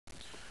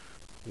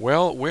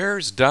Well,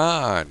 where's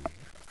Don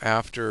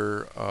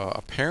after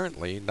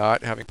apparently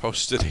not having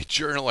posted a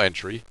journal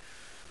entry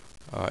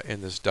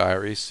in this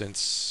diary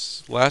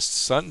since last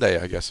Sunday,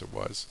 I guess it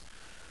was.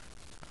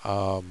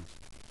 Um,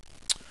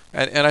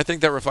 and I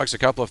think that reflects a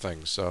couple of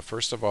things.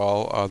 First of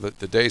all,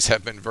 the days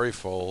have been very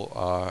full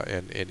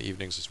and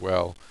evenings as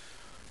well.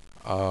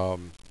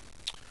 Um,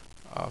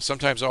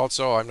 Sometimes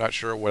also, I'm not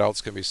sure what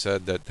else can be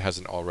said that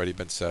hasn't already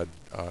been said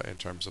in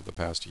terms of the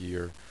past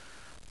year.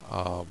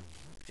 Um,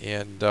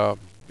 and, um,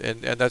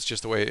 and that's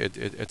just the way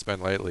it's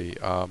been lately.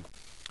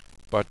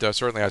 But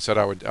certainly, I said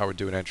I would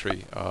do an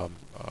entry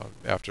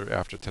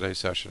after today's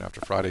session,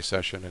 after Friday's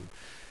session,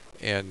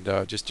 and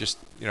just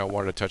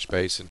wanted to touch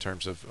base in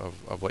terms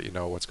of let you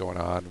know what's going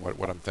on,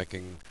 what I'm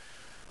thinking,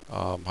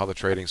 how the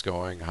trading's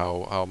going,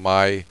 how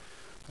my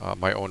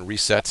own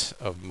reset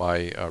of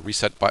my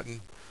reset button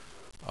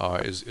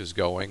is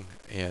going,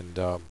 and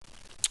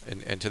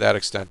to that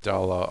extent,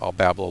 I'll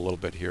babble a little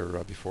bit here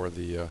before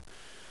the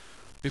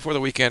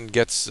weekend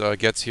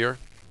gets here.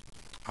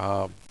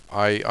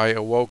 I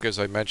awoke, as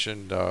I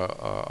mentioned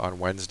on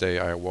Wednesday.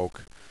 I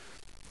awoke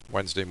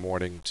Wednesday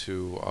morning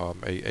to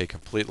a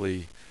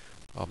completely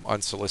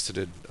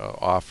unsolicited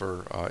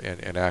offer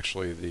and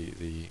actually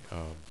the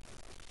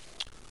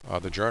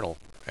journal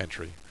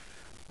entry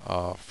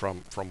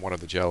from one of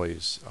the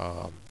jellies,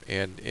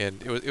 and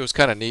it was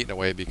kind of neat in a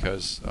way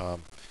because I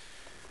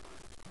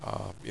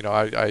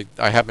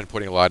have been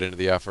putting a lot into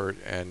the effort,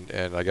 and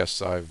I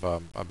guess I've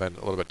been a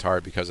little bit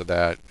tired because of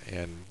that,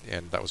 and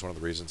that was one of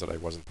the reasons that I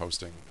wasn't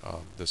posting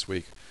this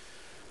week.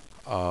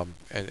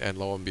 And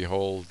lo and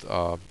behold,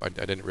 I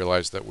didn't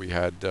realize that we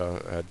had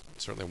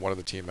certainly one of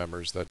the team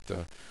members that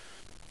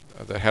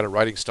had a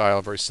writing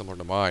style very similar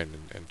to mine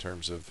in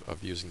terms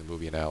of using the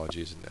movie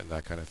analogies and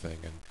that kind of thing.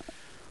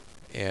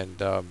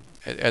 And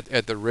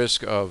at the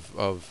risk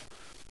of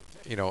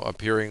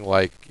appearing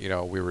like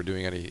we were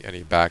doing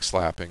any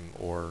backslapping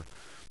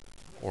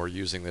or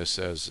using this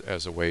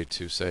as a way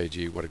to say,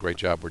 gee, what a great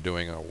job we're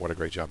doing, or what a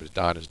great job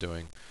Don is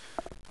doing.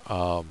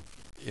 Um,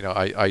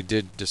 I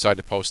did decide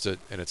to post it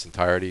in its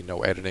entirety,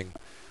 no editing,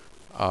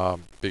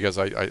 because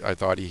I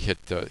thought he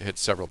hit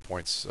several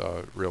points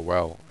real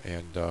well,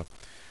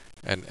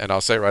 and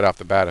I'll say right off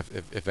the bat,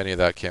 if any of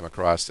that came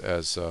across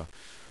as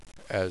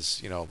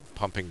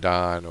pumping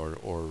Don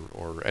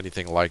or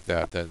anything like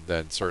that,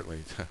 then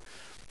certainly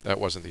that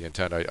wasn't the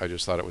intent. I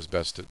just thought it was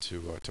best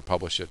to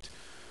publish it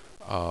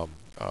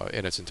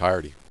in its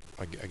entirety.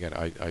 Again,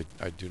 I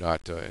do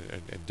not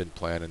and didn't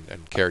plan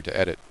and care to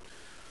edit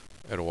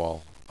at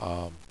all.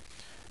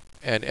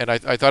 And I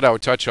thought I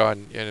would touch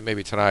on, and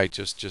maybe tonight,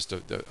 just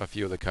a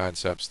few of the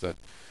concepts that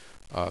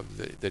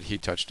he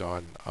touched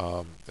on,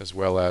 as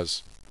well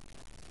as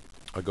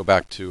I'll go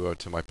back to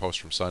my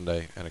post from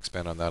Sunday and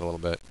expand on that a little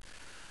bit.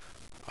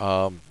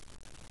 Um,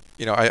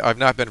 I've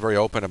not been very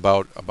open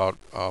about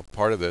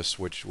part of this,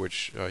 which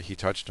he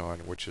touched on,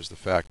 which is the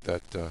fact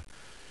that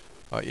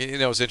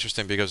it's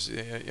interesting because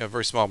a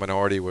very small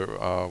minority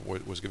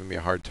was giving me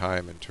a hard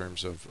time in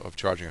terms of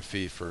charging a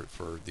fee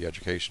for the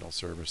educational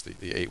service, the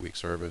 8-week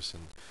service,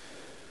 and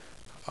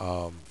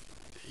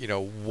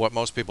what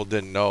most people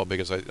didn't know,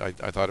 because I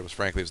thought it was,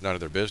 frankly, it's none of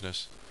their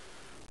business,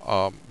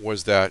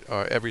 was that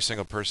every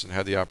single person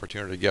had the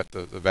opportunity to get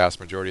the vast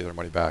majority of their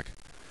money back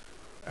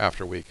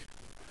after a week.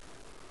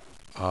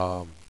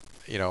 Um,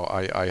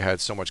 I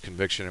had so much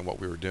conviction in what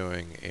we were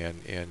doing,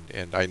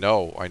 and I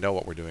know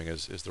what we're doing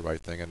is the right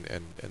thing,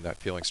 and that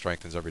feeling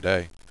strengthens every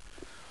day.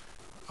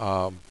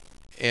 Um,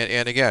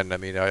 and again, I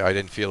mean, I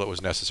didn't feel it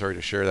was necessary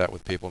to share that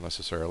with people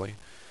necessarily,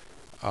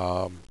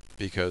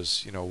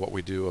 because what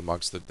we do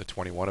amongst the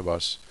 21 of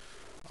us,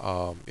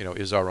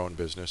 is our own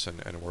business,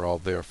 and we're all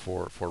there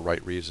for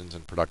right reasons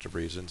and productive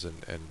reasons,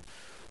 and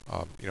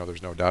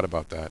there's no doubt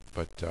about that.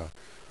 But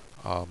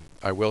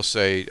I will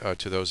say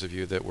to those of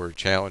you that were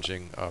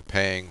challenging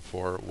paying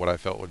for what I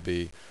felt would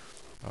be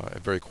a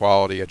very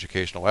quality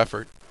educational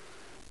effort,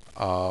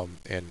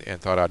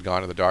 and thought I'd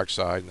gone to the dark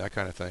side and that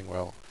kind of thing.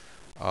 Well,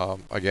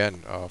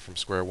 again, from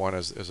square one,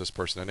 as this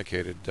person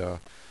indicated,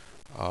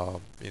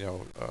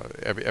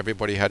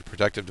 everybody had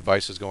protective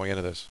devices going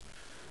into this.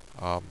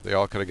 They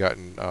all could have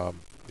gotten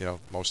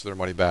most of their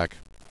money back,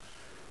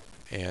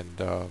 and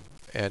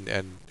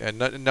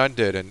none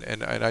did.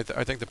 And I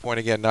think the point,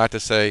 again, not to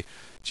say,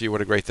 gee,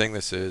 what a great thing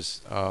this is,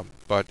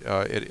 but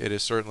it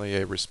is certainly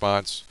a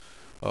response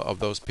of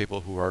those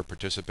people who are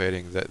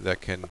participating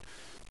that can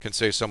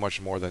say so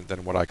much more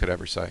than what I could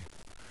ever say.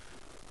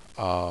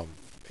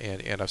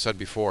 And I've said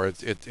before,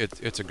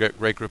 it's a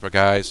great group of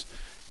guys.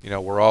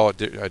 We're all at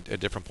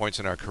different points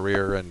in our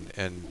career,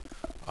 and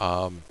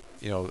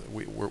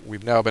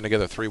we've now been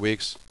together 3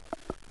 weeks.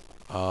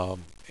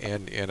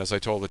 And as I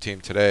told the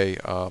team today,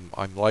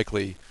 I'm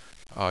likely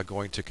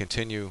going to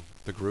continue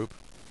the group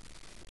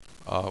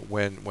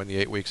when the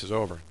 8 weeks is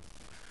over.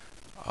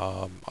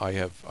 I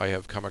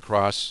have come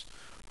across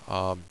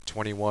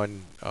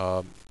 21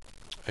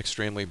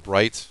 extremely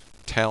bright,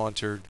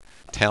 talented.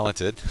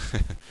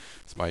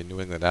 It's my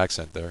New England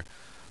accent there.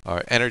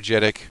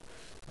 Energetic,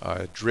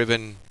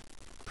 driven,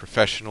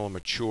 professional,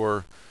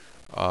 mature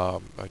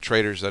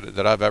traders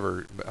that I've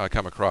ever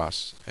come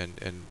across, and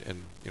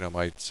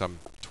my some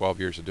 12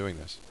 years of doing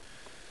this.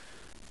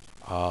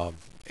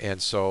 And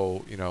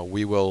so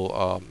we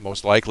will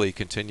most likely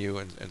continue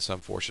in some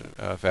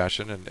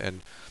fashion,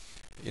 and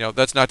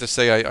that's not to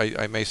say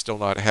I may still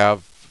not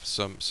have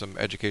some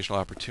educational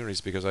opportunities,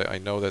 because I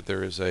know that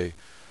there is a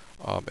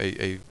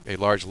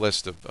large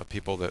list of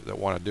people that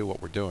want to do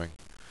what we're doing.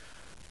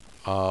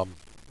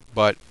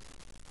 But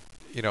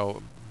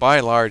by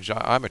and large,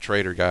 I'm a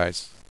trader,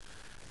 guys,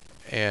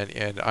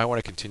 and I want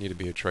to continue to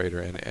be a trader,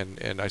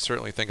 and I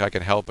certainly think I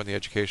can help on the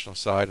educational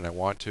side, and I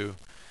want to.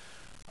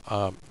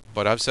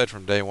 But I've said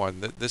from day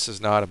one that this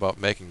is not about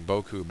making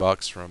boku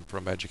bucks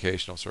from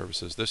educational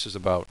services. This is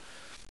about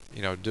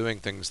doing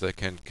things that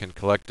can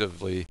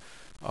collectively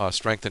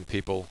strengthen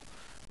people,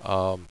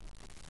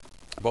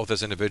 both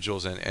as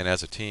individuals and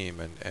as a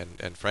team.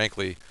 And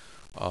frankly,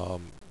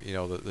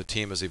 the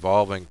team is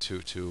evolving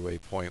to a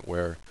point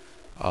where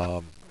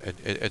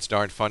it's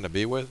darn fun to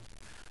be with.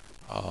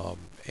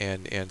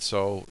 And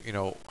so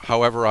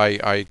however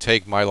I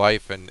take my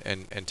life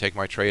and take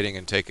my trading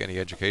and take any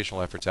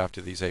educational efforts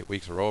after these 8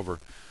 weeks are over,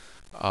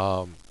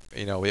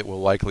 it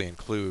will likely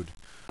include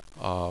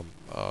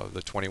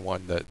the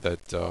 21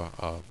 that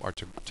are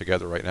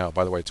together right now.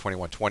 By the way,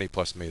 21-20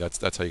 plus me.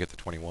 That's how you get the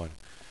 21.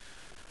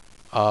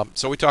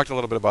 So we talked a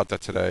little bit about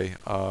that today,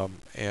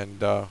 and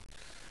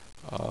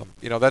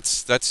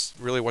that's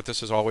really what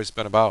this has always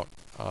been about.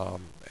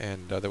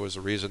 And there was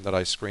a reason that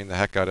I screened the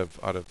heck out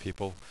of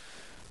people.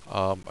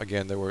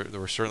 Again, there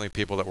were certainly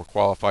people that were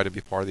qualified to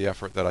be part of the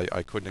effort that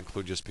I couldn't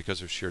include just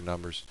because of sheer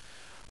numbers.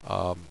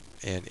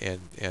 And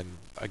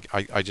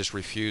I just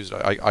refused.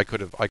 I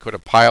could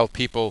have piled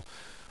people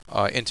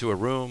into a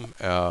room.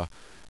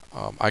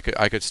 I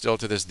could still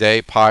to this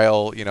day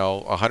pile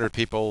 100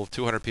 people,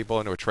 200 people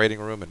into a trading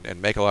room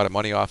and make a lot of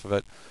money off of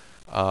it.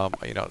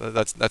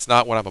 That's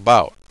not what I'm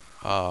about.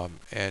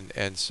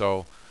 And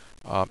so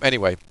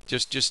anyway,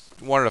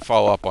 just wanted to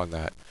follow up on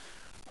that.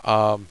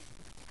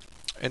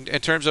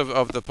 In terms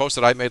of the post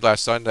that I made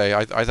last Sunday,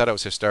 I thought it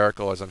was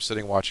hysterical as I'm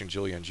sitting watching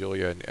Julia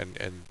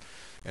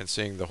and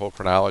seeing the whole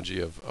chronology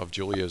of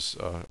Julia's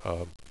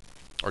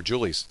or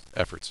Julie's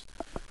efforts,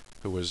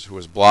 who was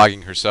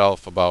blogging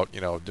herself about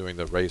doing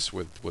the race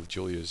with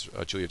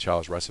Julia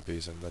Child's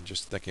recipes, and then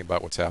just thinking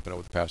about what's happened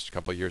over the past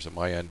couple of years at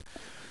my end.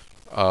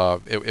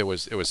 It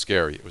was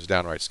scary. It was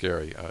downright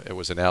scary. It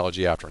was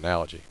analogy after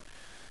analogy,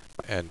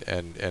 and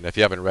if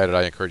you haven't read it,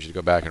 I encourage you to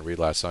go back and read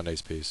last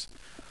Sunday's piece.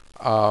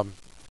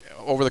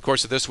 Over the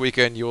course of this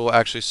weekend, you will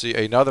actually see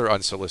another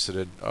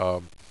unsolicited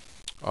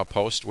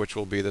post, which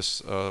will be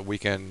this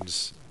weekend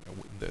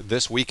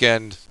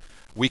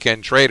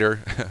trader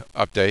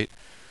update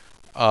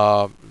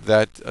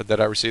that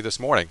I received this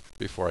morning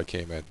before I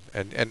came in.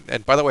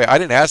 And by the way, I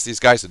didn't ask these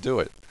guys to do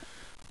it.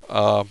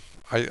 I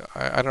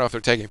don't know if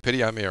they're taking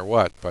pity on me or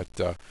what,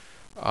 but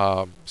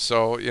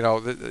so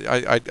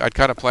I'd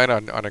kind of plan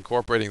on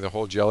incorporating the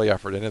whole Jellie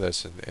effort into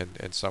this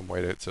in some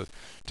way to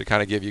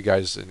kind of give you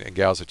guys and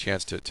gals a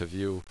chance to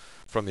view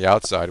from the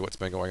outside what's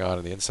been going on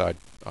in the inside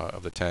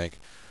of the tank.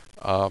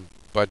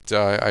 But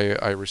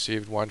I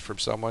received one from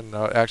someone.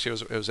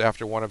 Actually, it was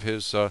after one of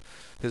his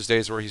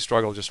days where he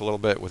struggled just a little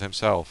bit with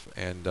himself.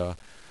 And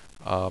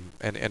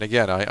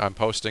again, I'm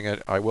posting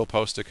it. I will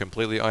post it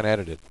completely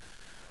unedited.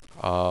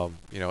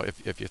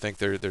 If you think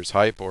there's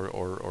hype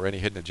or any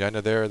hidden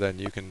agenda there, then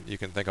you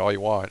can think all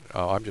you want.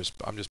 I'm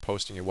just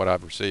posting you what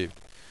I've received.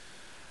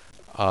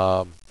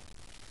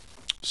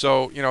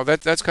 So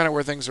that's kind of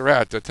where things are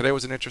at. Today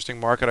was an interesting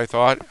market, I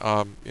thought.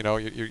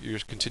 You're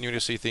continuing to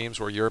see themes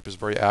where Europe is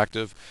very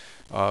active,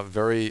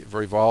 very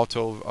very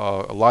volatile,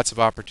 lots of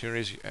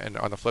opportunities, and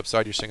on the flip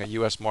side, you're seeing a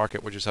U.S.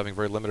 market which is having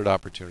very limited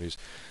opportunities.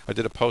 I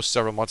did a post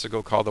several months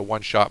ago called the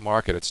one-shot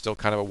market. It's still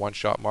kind of a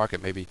one-shot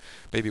market, maybe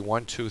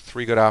 1, 2,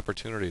 3 good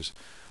opportunities.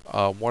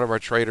 One of our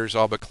traders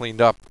all but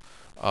cleaned up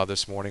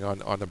this morning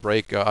on the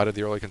break out of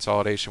the early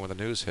consolidation when the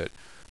news hit.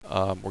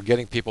 We're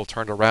getting people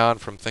turned around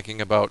from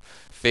thinking about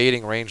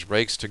fading range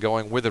breaks to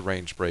going with the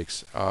range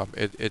breaks.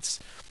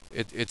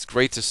 It's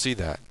great to see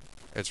that.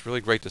 It's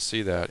really great to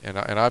see that. And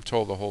I've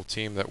told the whole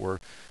team that we're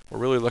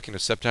really looking to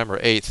September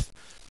 8th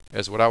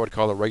as what I would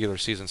call the regular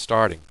season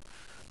starting.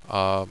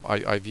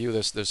 I view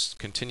this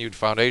continued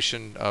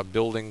foundation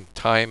building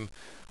time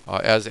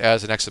as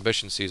an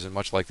exhibition season,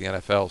 much like the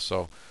NFL.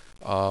 So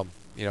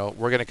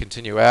we're going to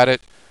continue at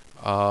it.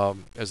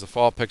 As the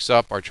fall picks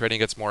up, our trading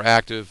gets more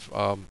active.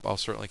 I'll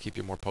certainly keep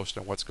you more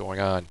posted on what's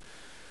going on.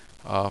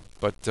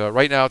 But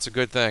right now, it's a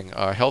good thing.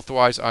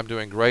 Health-wise, I'm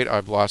doing great.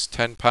 I've lost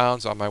 10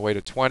 pounds on my way to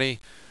 20.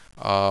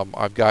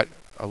 I've got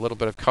a little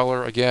bit of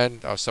color again.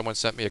 Someone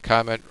sent me a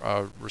comment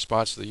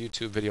response to the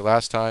YouTube video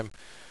last time,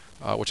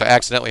 which I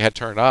accidentally had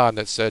turned on,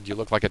 that said you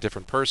look like a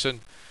different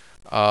person.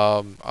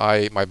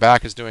 My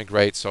back is doing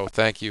great, so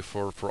thank you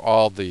for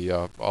all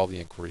the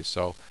inquiries.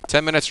 So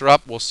 10 minutes are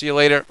up. We'll see you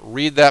later.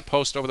 Read that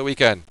post over the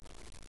weekend.